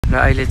र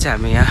अहिले चाहिँ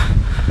हामी यहाँ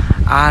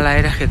आहाल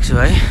आइराखेको छु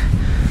है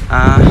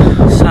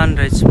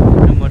सनराइज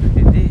मोटर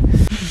दिदी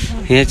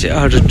यहाँ चाहिँ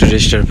अरू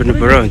टुरिस्टहरू पनि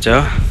पुरा हुन्छ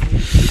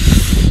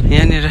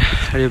यहाँनिर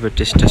रिभर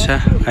टेस्ट छ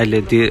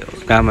अहिले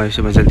घाम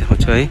आएपछि मजाले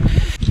देखाउँछु है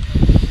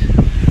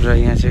र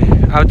यहाँ चाहिँ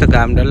अब त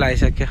घाम डल्लो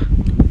आइसक्यो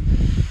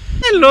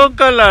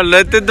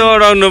लोकलहरूलाई त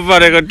दौडाउनु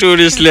परेको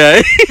टुरिस्टले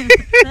है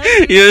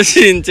यो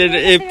सिन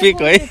चाहिँ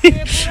एपिक है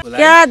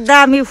क्या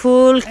दामी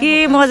फुल कि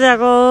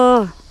मजाको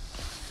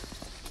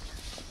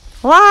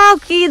वाउ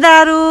कि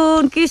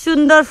दारुण कि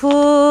सुन्दर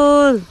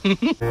फुल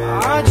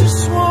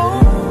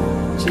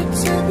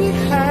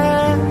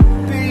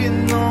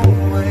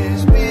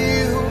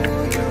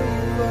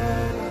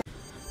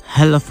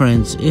Hello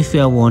friends, if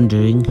you are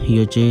wondering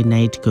यो चाहिँ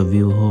नाइटको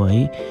भ्यू हो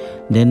है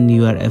then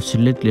you are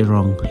absolutely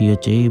wrong. यो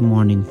चाहिँ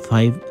morning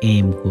 5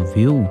 AM को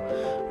भ्यू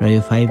र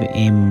यो 5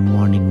 AM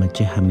मर्निङमा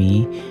चाहिँ हामी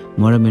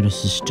म र मेरो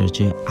सिस्टर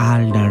चाहिँ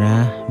आहाल डाँडा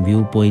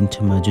भ्यू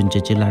पोइन्टमा जुन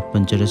चाहिँ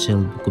लाटपन्चर र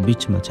सेल्बको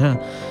बिचमा छ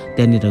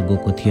त्यहाँनिर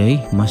गएको थियो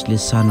है मस्टली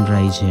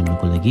सनराइज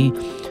हेर्नुको लागि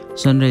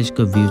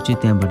सनराइजको भ्यू चाहिँ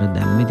त्यहाँबाट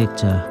दामी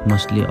देख्छ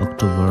मस्टली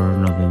अक्टोबर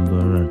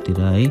नोभेम्बरहरूतिर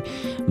है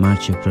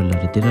मार्च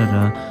अप्रिलहरूतिर र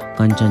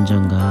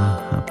कञ्चनजङ्घा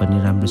पनि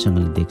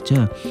राम्रोसँगले देख्छ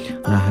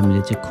र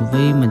हामीले चाहिँ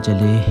खुबै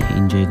मजाले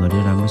इन्जोय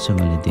गर्यो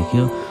राम्रोसँगले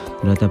देख्यो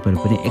र तपाईहरु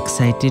पनि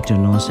एक्साइटेड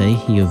हुनुहोस् है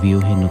यो भ्यू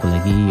हेर्नुको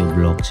लागि यो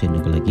ब्लग्स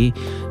हेर्नुको लागि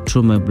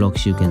through my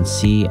blogs you can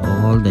C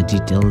all the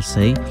details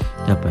है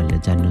तपाईहरुले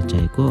जान्न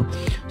चाहेको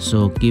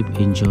so keep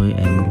enjoy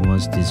and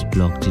watch this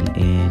blog till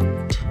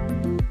and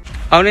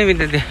आउने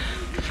बित्दै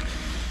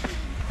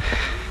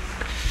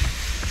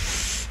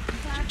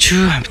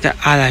हामी त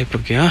आहाल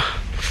आइपुग्यो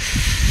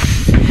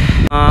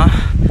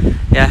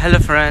या hello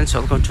friends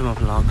welcome to my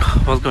blog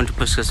welcome to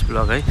पुस्कस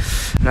blog है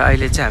र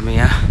अहिले चाहिँ हामी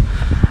यहाँ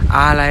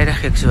आहाल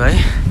आइराखेको छु है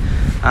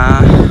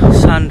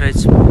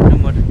सनराइज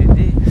मोटर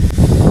दिदी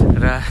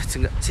र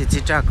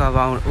छिटछिटाको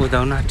अब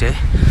उदाउन आँटे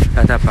र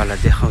तपाईँहरूलाई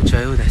देखाउँछु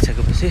है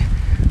उदाइसकेपछि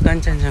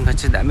कञ्चनजङ्घा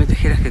चाहिँ दामी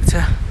देखिराखेको छ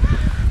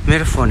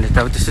मेरो फोनले त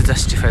अब त्यस्तो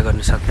जस्टिफाई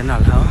गर्न सक्दैन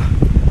होला हो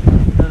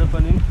तर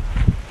पनि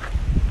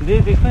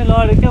दिदी खै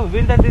लड्यो क्या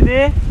बिन्ता दिदी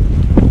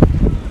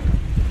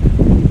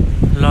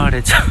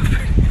लडेछ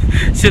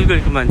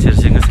सिलगढीको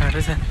मान्छेहरूसँग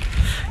साह्रै छ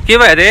के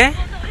भयो अरे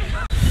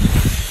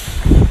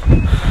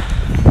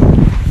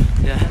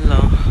हेलो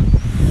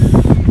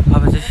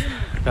अब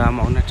चाहिँ घाम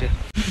आउन चाहिँ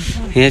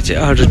यहाँ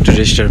चाहिँ अरू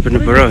टुरिस्टहरू पनि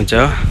पुरा हुन्छ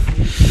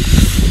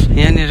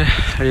यहाँनिर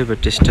रिभर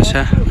टेस्ट छ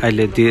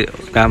अहिले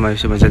घाम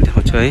आएपछि मजाले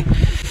देखाउँछु है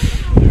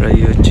र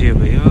यो चाहिँ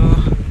भयो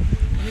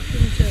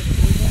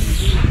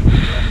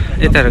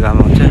यता घाम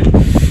आउँछ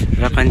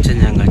र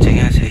कञ्चनजङ्घा चाहिँ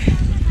यहाँ चाहिँ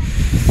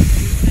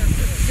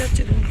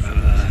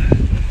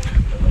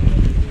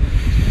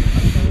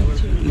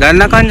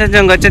धन्न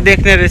कञ्चनजङ्घा चाहिँ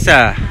देख्ने रहेछ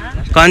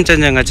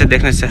कञ्चनजङ्घा चाहिँ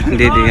देख्ने छ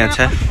दिदी यहाँ छ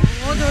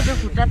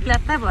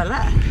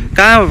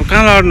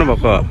कहाँ लड्नु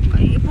भएको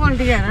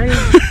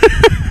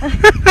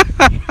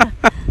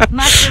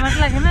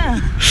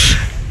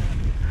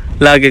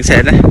लागेको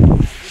छैन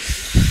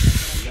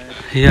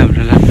यो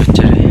हाम्रो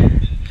लाटपन्चर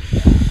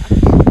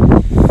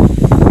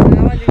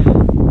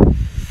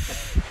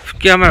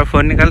क्यामेरा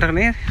फोन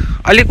निकालिराख्ने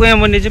अलिक उयो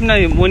मुनि जाउँ न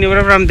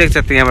मुनिबाट राम्रो देख्छ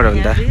त यहाँबाट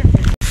हुँदा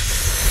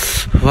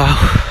वाह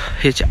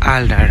यो चाहिँ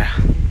आहाल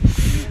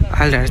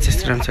डाँडा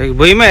त्यस्तो राम्रो छ कि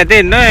भुइँमा हेर्दै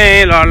हिँड्नु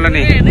है लड्ला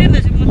नि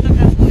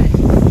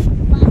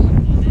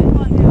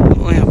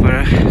उहाँबाट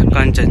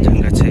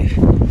कञ्चनजङ्घा चाहिँ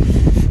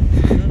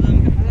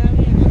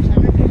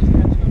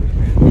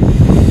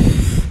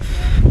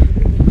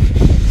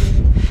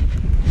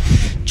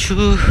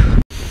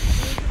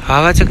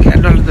हावा चाहिँ क्या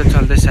डरलाग्दो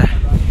चल्दैछ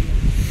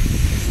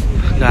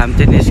घाम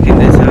चाहिँ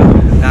निस्किँदैछ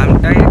घाम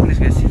डाइरेक्ट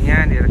निस्केछ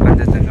यहाँनिर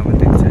कञ्चनजङ्घामा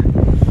देख्छ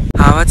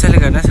हावा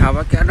चलेको हेर्नुहोस्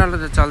हावा क्या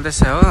डरलाग्दो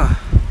चल्दैछ हो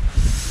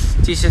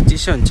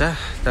चिसो हुन्छ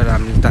तर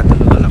हामीले तातो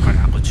लुगा लगाएर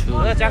आएको छु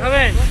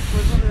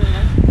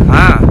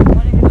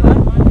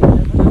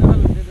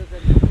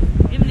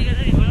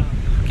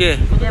के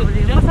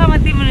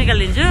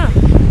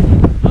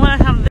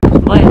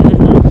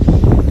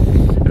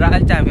र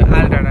अहिले चाहिँ हामी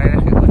आहाल डाँडा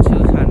आइराखेको छु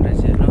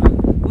सनराइज हेर्नु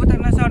उता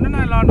नसर्नु न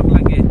लड्नुको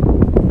लागि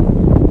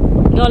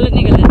डल्लै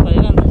निकालिदिनु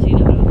पऱ्यो नि त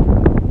सिधै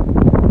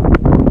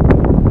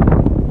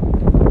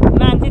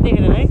मान्छे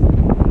देखेर है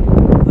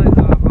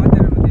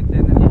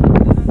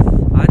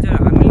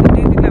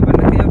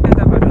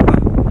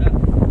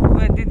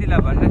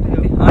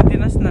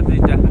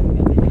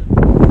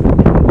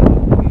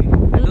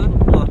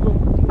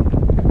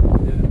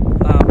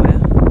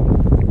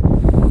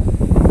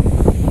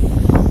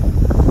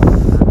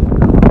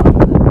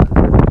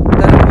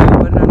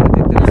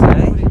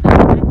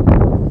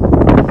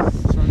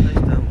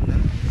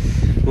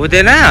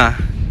हुँदैन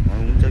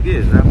हुन्छ कि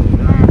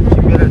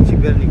राम्रो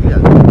छिपेर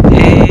निक्लिहाल्छ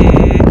ए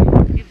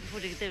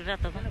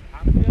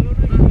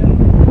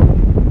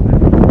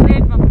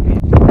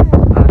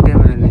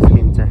त्यहाँबाट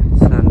निस्किन्छ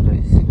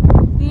सनराइज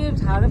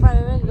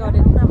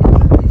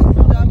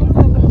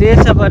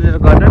त्यसो गरेर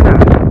गर्न न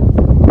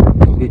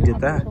भिडियो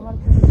त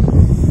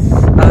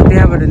अब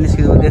त्यहाँबाट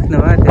निस्किनु देख्नु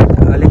भयो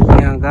त्यो अलिक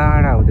यहाँ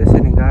गाडा हुँदैछ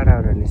नि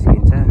गाडाबाट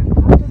निस्किन्छ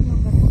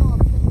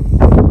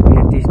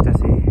यहाँ टिस्टा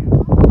चाहिँ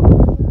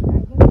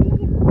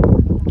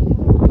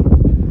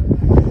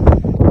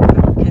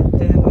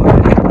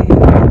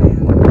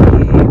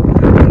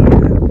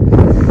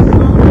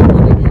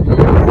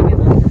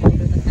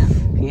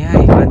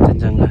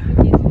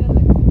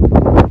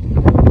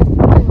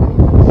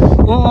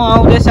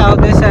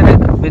आउँदैछ अरे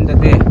बिन्दु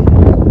दे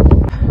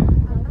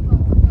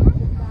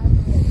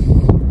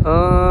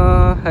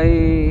है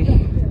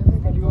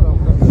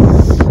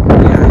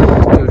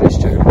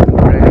टुरिस्टहरू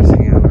पुरा छ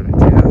यहाँबाट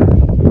चाहिँ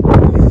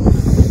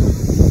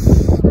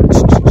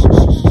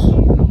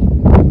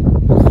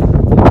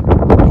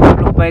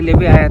पहले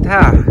भी आया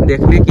था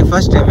देखने की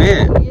फर्स्ट टाइम है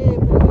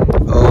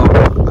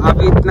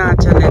अब इतना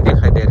अच्छा नहीं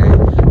दिखाई दे रहा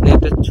है नहीं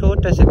तो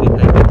छोटा सा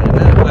दिखाई देता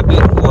है ना अभी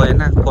वो है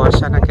ना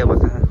कौरसा ना क्या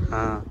बोलता है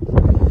हाँ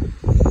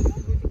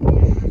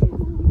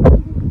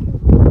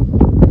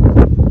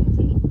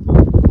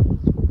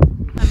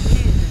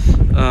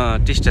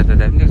टिस्टा तो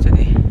दामी देख्छ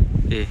नि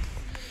ए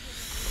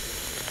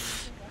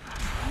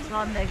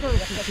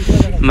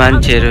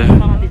मान्छेहरू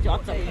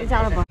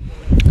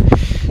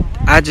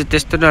आज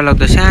त्यस्तो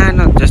नलाग्दो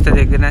सानो जस्तो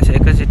देख्दैन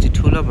एकैचोटि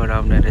ठुलो भएर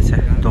आउने रहेछ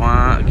धुवा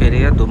के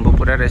अरे धुम्बो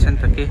पुरा रहेछ नि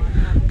त कि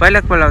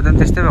पहिलाको पल्ट आउँदा पनि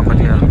त्यस्तै भएको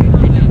थियो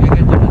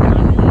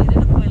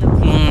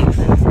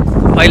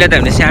पहिला त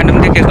हामीले सानो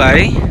पनि देखेको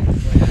है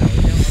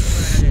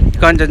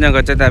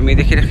कञ्चनजङ्घा चाहिँ दामी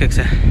देखिराखेको छ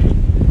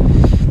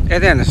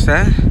यतै हेर्नुहोस्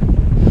त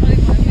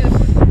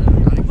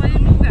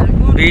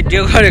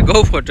भिडियो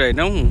गरेको फोटो होइन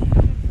हौ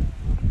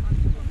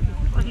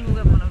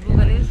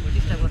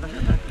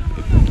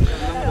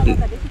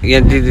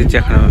यहाँ दिदी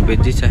चक्रमा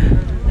बेच्ची छ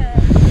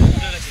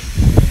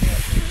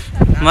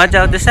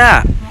मजा आउँदैछ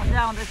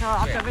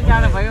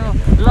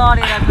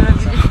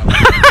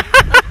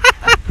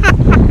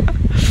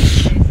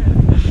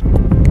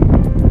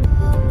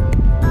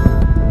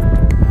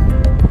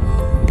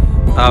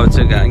आउँछ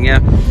यहाँ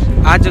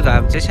आज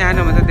घाम चाहिँ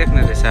सानो मात्रै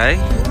देख्ने रहेछ है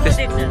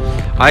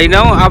होइन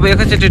हौ अब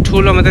एकैचोटि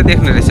ठुलो मात्रै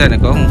देख्ने रहेछ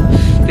भनेको हौ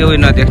त्यो उयो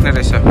नदेख्ने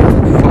रहेछ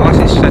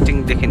फर्स्ट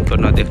स्टार्टिङदेखिको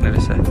नदेख्ने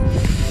रहेछ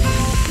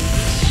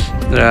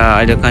र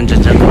अहिले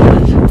कञ्चनजङ्घा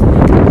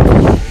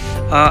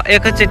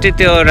एकैचोटि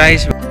त्यो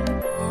राइस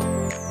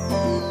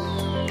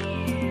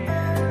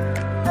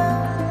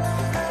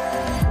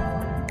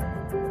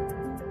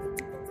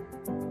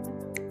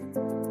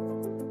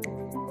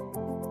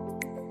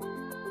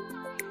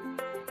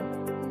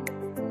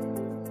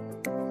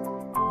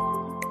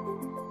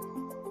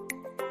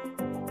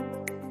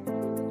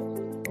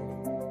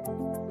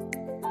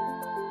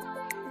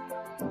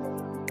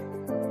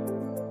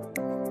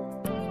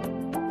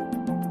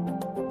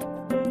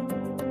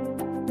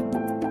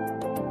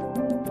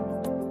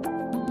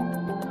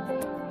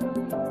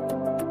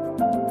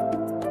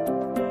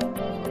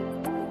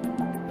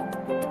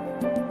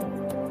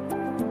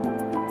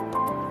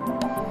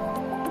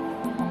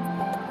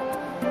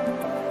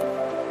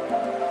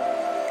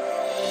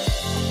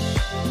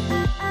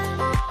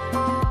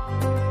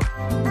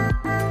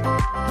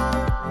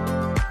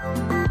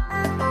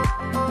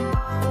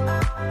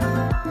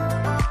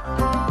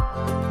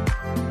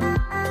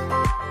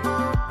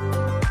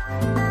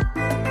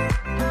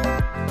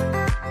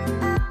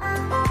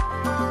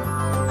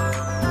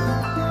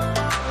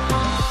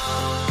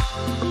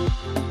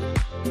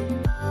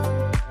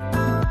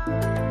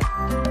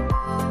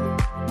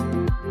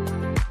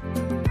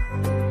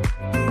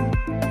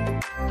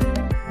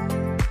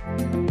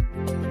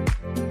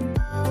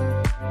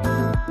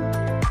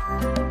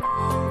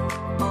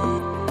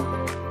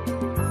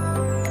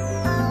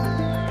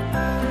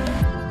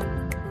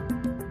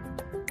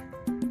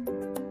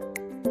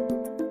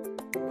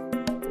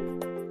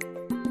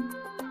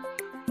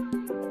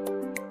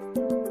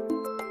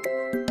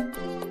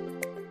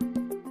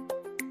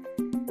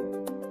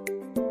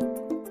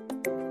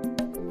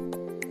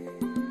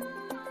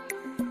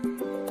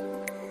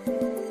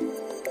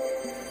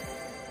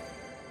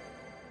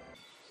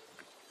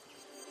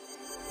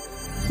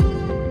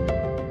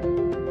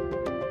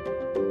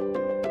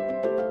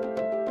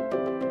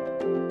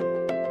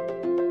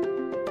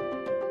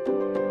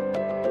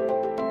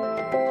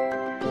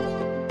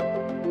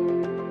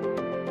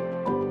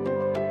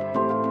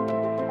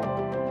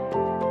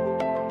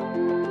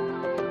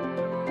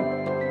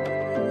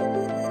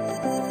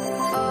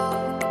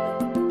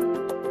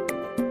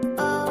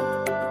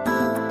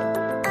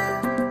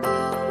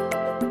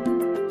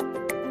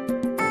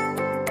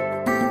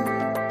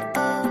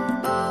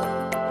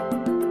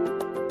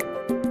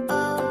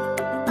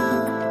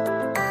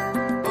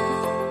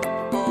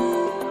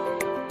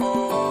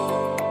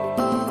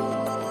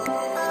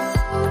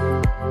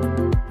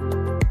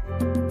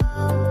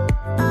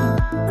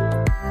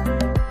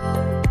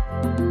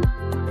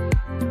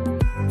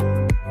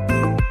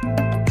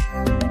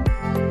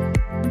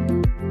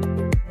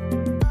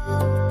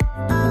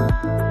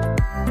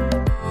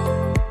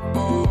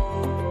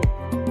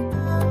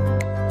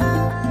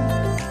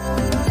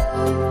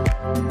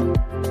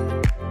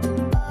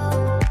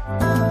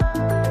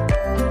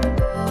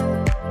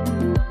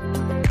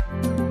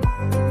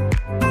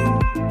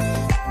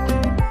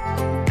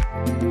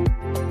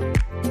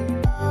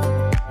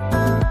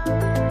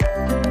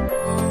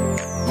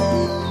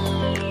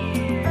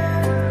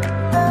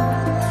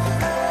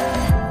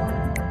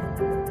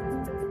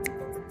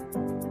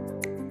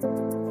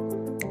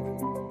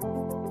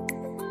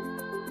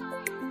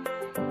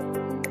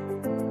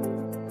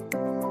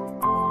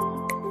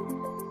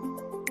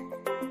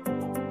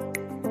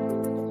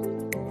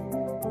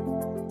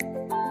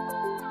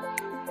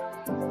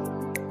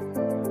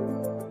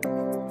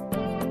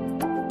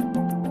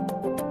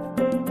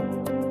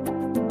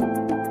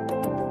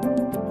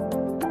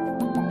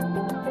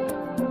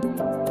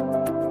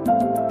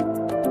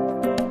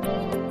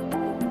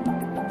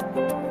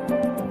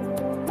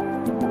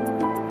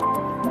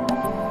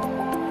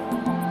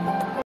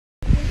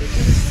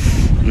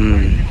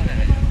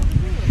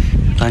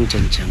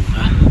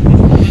Kanchenjunga.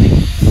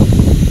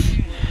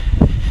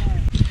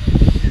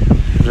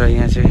 र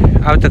यहाँ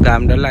चाहिँ अब त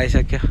घाम डल्लो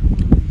आइसक्यो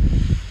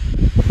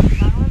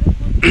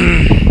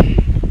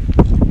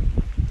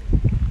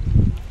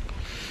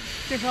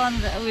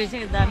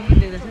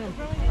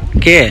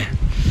के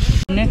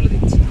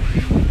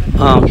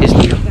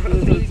खिच्नु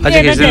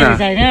अझै खिच्नु न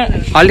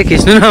अलि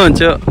खिच्नु न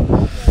हुन्छ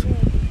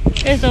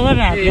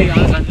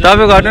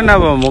तपाईँ गर्नु न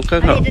अब मुक्क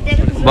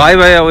भयो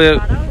भयो उयो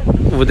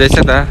हुँदैछ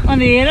त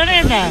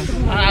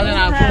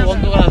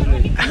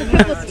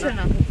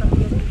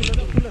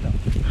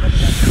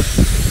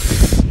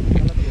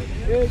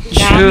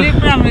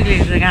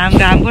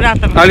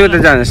अलि उता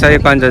जानुहोस् यो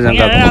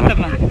कञ्चनजङ्घा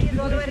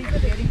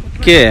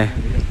के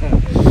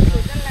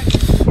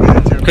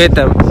खै त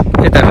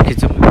यताको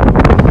खिचौँ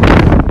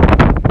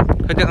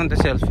खै देखाउनु त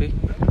सेल्फी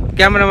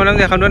क्यामेरामा पनि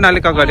देखाउनु न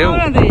अलिक अगाडि हौ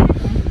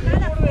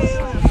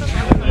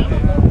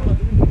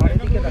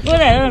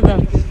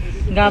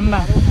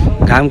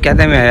घाम क्या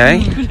दामी आयो है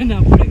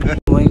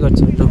मै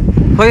गर्छु त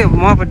खोइ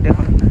म पनि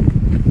देखाउनु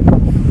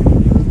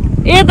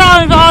यता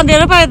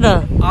अँधेरो पायो त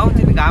आउँछ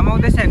नि घाम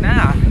आउँदैछ होइन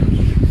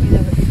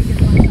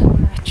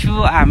छु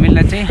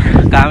हामीलाई चाहिँ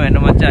घाम हेर्नु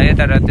मन छ है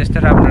तर त्यस्तो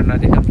राम्रो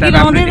नदेख्यो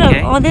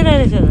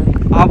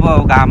अब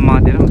घाममा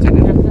अँधेरो हुन्छ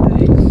नि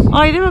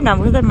अहिले पो घाम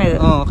त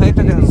मेरो खै त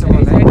देखाउँछ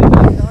मलाई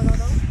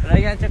र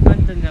यहाँ चाहिँ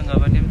कञ्चनजङ्घा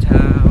पनि छ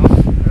हो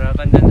र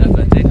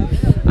कञ्चनजङ्घा चाहिँ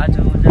आज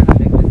उज्यालो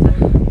देख्दैछ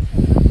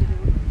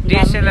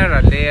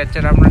डिएसएलआरहरूले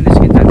चाहिँ राम्रो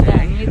निस्किन्छ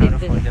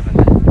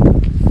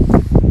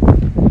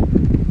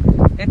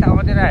यता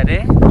अँधेरो अरे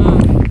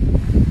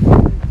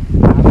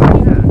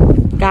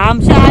घाम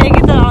चाहिँ आयो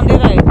कि तर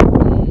अँधेरो आयो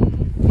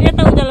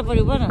यता उज्यालो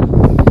पऱ्यो भन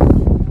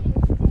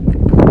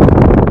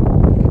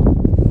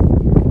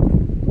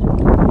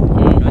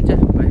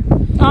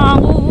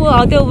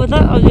त्यो त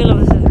उज्यालो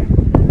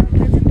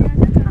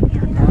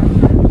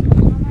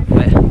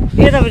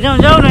यता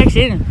जाउँ न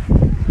एकछिन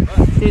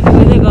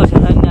त्यो गर्छ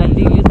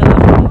अलि यो त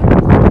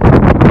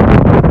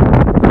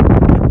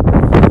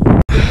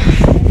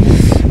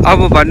अब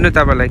भन्नु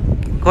तपाईँलाई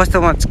कस्तो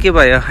के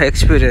भयो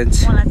एक्सपिरियन्स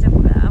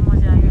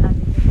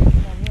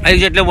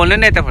एक्ज्याक्टली बोल्नु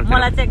नि यता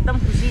मलाई चाहिँ एकदम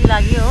खुसी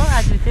लाग्यो हो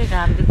आज चाहिँ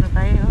घाम देख्न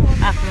पाएँ हो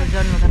आफ्नो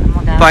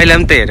जन्मदिनमा पहिला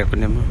पनि त हेरेको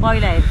नि म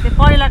पहिला हेर्थेँ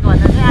पहिलाको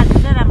भन्दा चाहिँ आज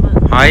चाहिँ राम्रो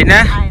होइन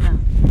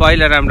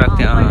पहिला राम्रो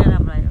थियो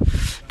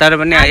तर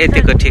पनि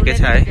यतिको ठिकै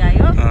छ है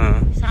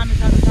सानो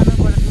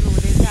सानोबाट ठुलो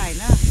हुँदै चाहिँ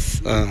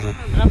होइन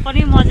र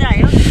पनि मजा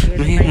आयो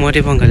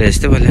मरे बङ्गाली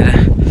जस्तै बोलेर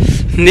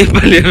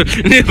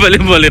नेपाली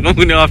बोलेको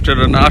कुनै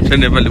अप्ठ्यारो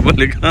नेपाली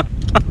बोलेको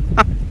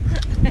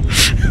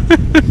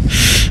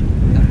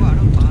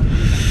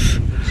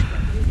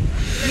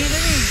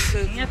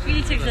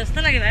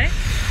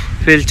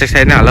फिल चाहिँ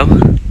छैन होला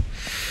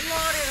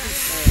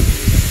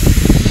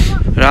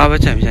र अब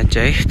चाहिँ हामी जान्छ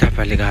है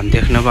तपाईँहरूले घाम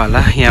देख्नुभयो होला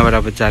यहाँबाट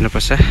अब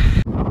जानुपर्छ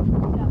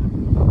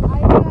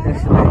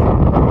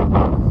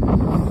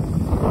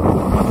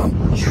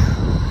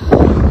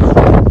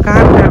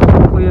कहाँ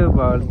उयो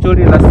भयो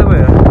चोरी लाग्छ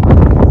भयो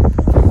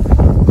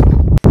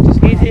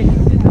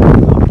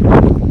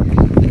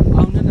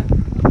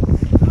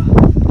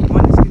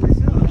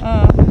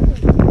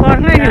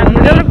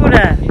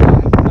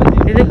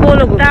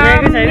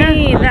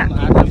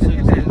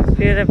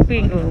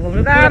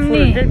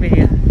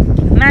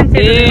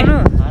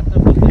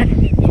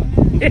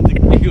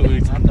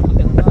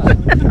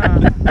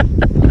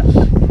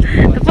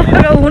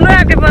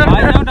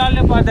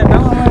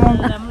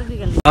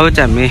अब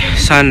चाहिँ हामी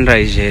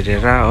सनराइज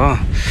हेरेर हो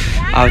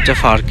अब चाहिँ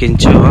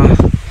फर्किन्छु हो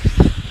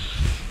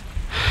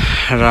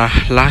र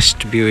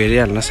लास्ट भ्यू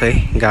हेरिहाल्नुहोस्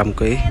है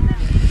घामकै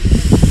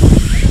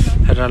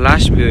र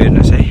लास्ट भ्यू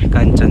हेर्नुहोस् है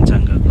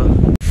काञ्चनजङ्घाको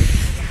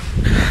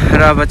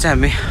र अब चाहिँ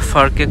हामी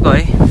फर्केको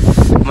है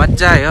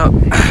मजा आयो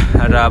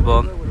र अब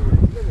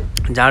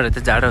जाडो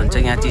त जाडो हुन्छ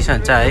यहाँ चिसो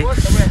हुन्छ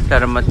है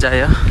तर मजा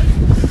आयो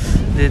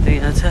त्यही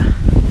यहाँ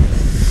छ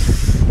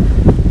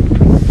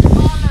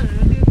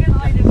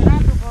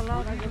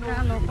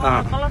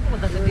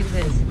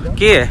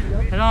के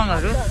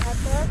रङहरु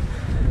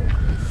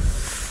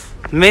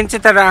मेन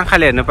चाहिँ तर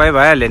आँखाले हेर्नु पाए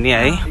भइहाल्यो नि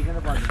है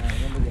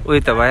उयो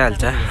त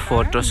भइहाल्छ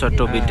फोटो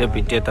सोटो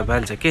भिडियो त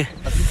भइहाल्छ के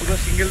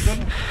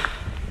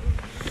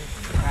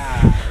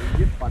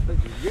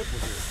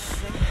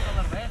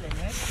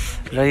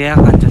र यहाँ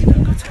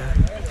कञ्चनजङ्घा छ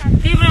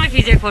तिम्रो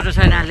खिचेको फोटो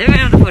छैन हाल्यो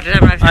मेरो त फोटो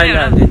राम्रो लाग्छ अहिले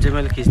हालिदिन्छु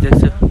मैले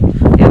खिच्दैछु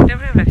एउटै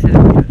लाग्छ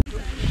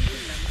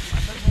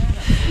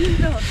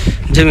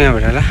जाउँ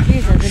यहाँबाट ल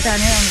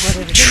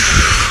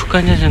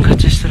कञ्चनजङ्घा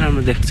चाहिँ यस्तो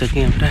राम्रो देख्छ कि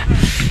एउटा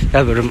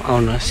यहाँबाट पनि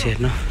आउनुहोस्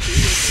हेर्नु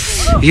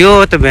यो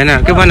त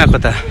भेनाहरूकै बनाएको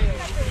त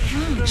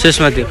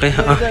सुषमा दिदीकै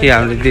यो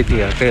हाम्रो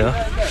दिदीहरूकै हो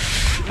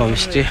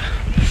होमस्टे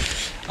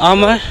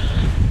अमर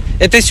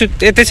यतै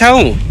छ हौ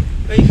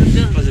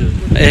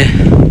ए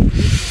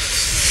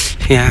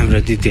यहाँ हाम्रो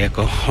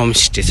दिदीहरूको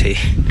होमस्टे छ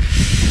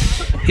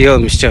यो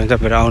होमस्टेमा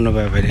तपाईँहरू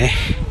आउनुभयो भने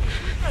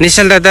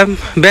निश्चल दादा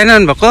बिहान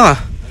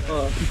आउनुभएको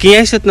कि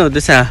यहीँ सुत्नु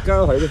हुँदैछ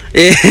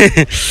ए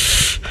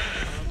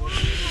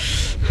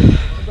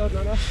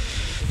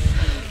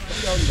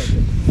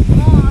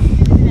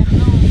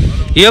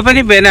यो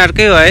पनि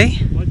बेनारकै हो है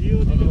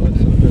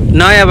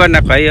नयाँ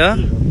बनाएको है यो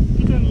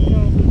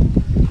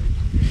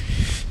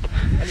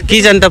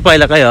किचन त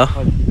पहिलाकै हो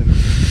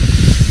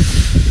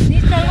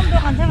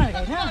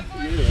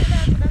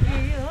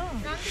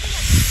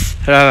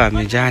र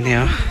हामी जाने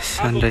हो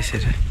सनराइज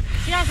हेरेर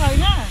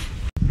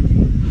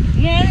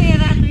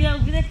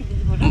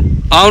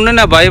आउनु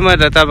न भाइ म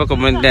त तपाईँको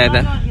मन ल्याएर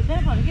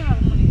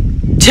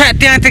छ्या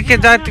त्यहाँ त के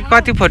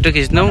कति फोटो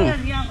खिच्नु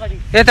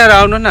यता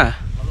आउनु न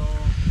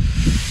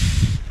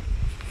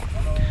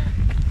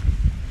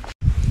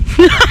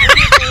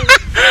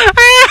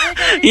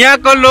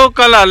यहाँको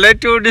लोकलहरूलाई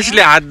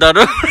टुरिस्टले हात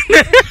धरो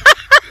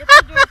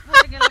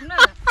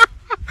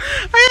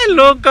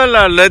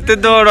लोकलहरूलाई त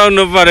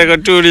दौडाउनु परेको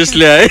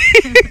टुरिस्टले है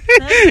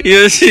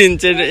यो सिन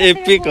चाहिँ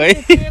एपिक है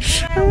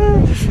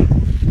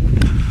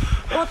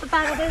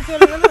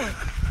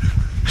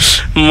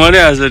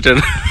मरिहाल्छ त्यो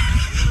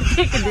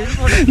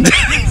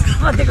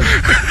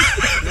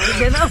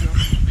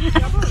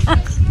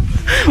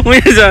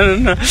उयो जानु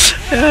न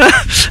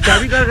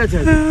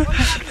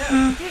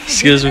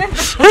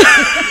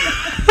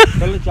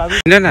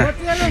होइन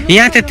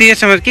यहाँ त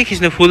त्यसमा के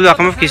खिच्नु फुल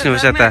भएकोमा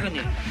खिच्नुपर्छ त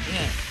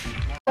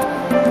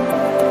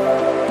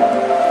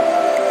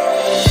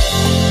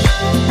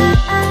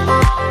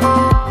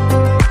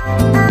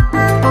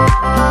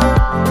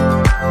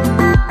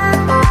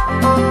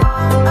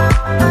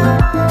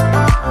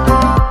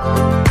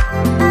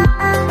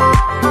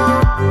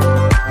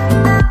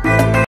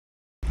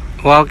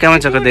वाउ क्या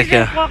मजाको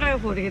देख्यो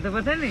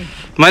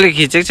मैले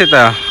खिचेको छु त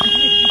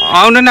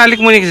आउनु न अलिक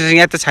मुनि खिचेको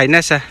यहाँ त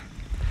छैन सा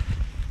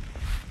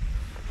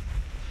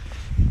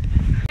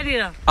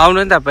आउनु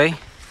नि तपाईँ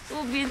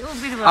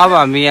अब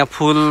हामी यहाँ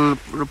फुल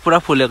पुरा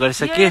फुलेको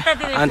रहेछ कि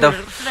अन्त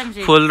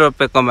फुल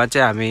रोपेकोमा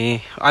चाहिँ हामी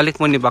अलिक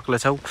मुनि बाक्लो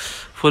छौँ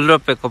फुल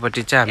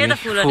रोपेकोपट्टि चाहिँ हामी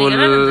फुल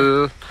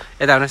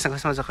यता आउनुहोस् न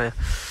कस्तो मजाको यो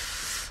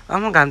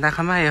म घाम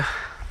दाखामा आयो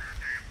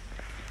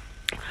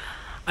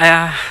आया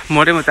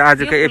मरे म त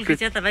आजको एपिक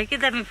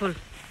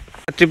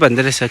कति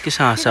भन्दै रहेछ कि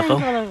सासको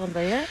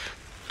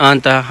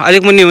अन्त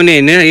अलिक मुनि मुनि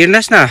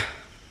हेर्नुहोस् न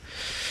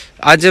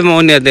अझै म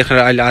उनीहरू देखेर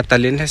अहिले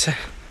अत्तालिने रहेछ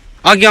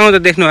अघि आउँदा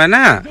देख्नु भएन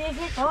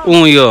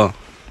यो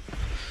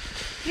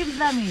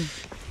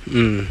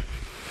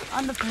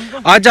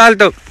अझ अहिले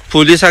त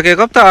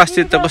फुलिसकेको त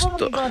अस्ति त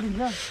कस्तो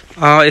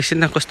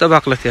एकछिन कस्तो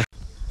बाक्लो थियो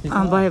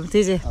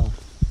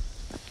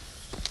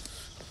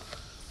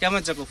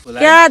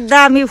क्या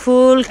दामी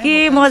फुल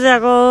कि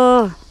मजाको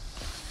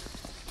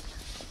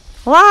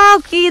वाउ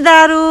कि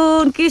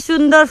दारुण कि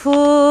सुन्दर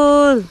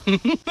फुल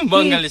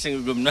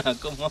बङ्गालीसँग घुम्न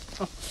आएको म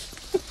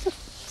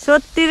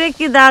सत्तिरै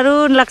कि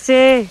दारुण लाग्छ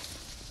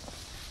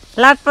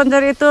लाट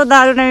पन्जर यत्रो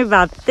दारुण हामी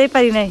भातै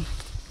पारिनै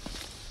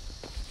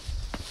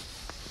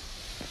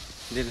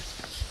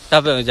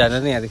तपाईँ जाँदा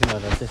नि यहाँदेखि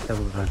चेष्टा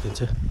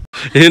गरिदिन्छु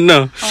हेर्नु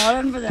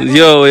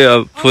यो उयो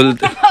फुल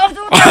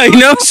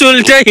होइन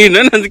उल्टा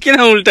हिँड्नु न किन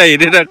उल्टा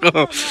हिँडिरहेको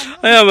म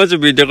चाहिँ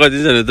भिडियो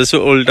गरिदिन्छ भने त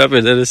उल्टा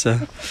भेट्दो रहेछ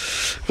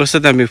कस्तो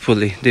दामी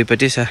फुल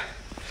दुईपट्टि छ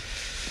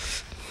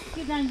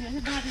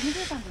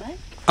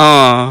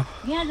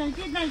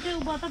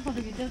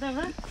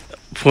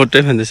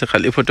फोटो भन्दैछ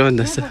खालि फोटो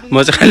भन्दैछ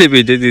म चाहिँ खालि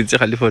भिडियो दिन्छु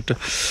खालि फोटो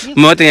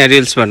म त यहाँ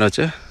रिल्स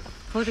बनाउँछु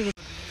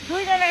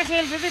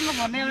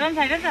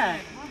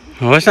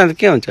होस् न त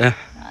के हुन्छ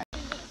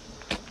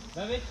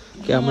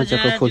क्या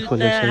मजाको फुल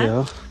फुलेको छ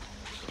यो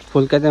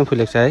फुल कहाँ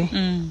फुलेको छ है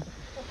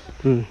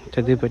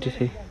त्यो दुईपट्टि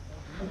छ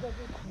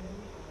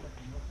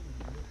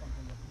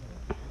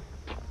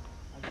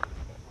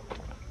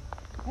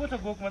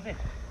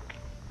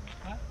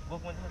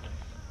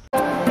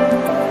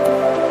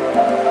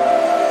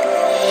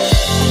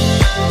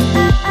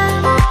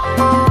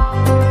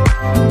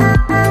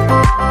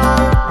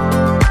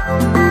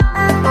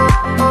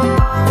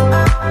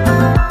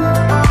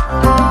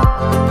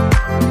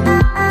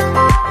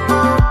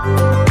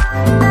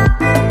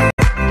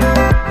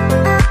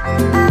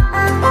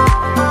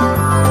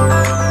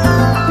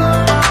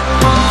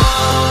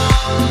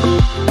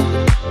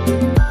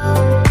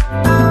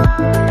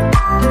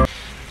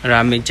र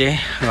हामी चाहिँ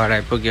घर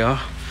आइपुग्यो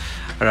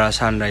र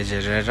सनराइज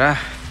हेरेर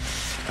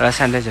र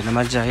सनराइज हेर्नु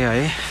मजा आयो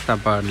है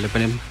तपाईँहरूले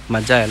पनि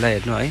मजा आयो होला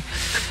हेर्नु है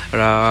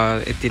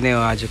र यति नै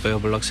हो आजको यो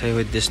ब्लग चाहिँ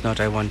with this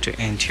note I want to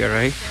and here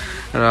है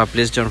र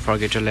please don't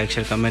forget to like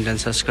share comment and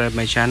subscribe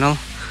my channel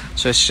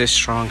so stay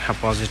strong have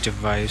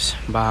positive vibes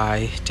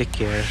bye take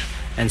care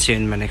and C you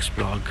in my next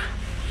blog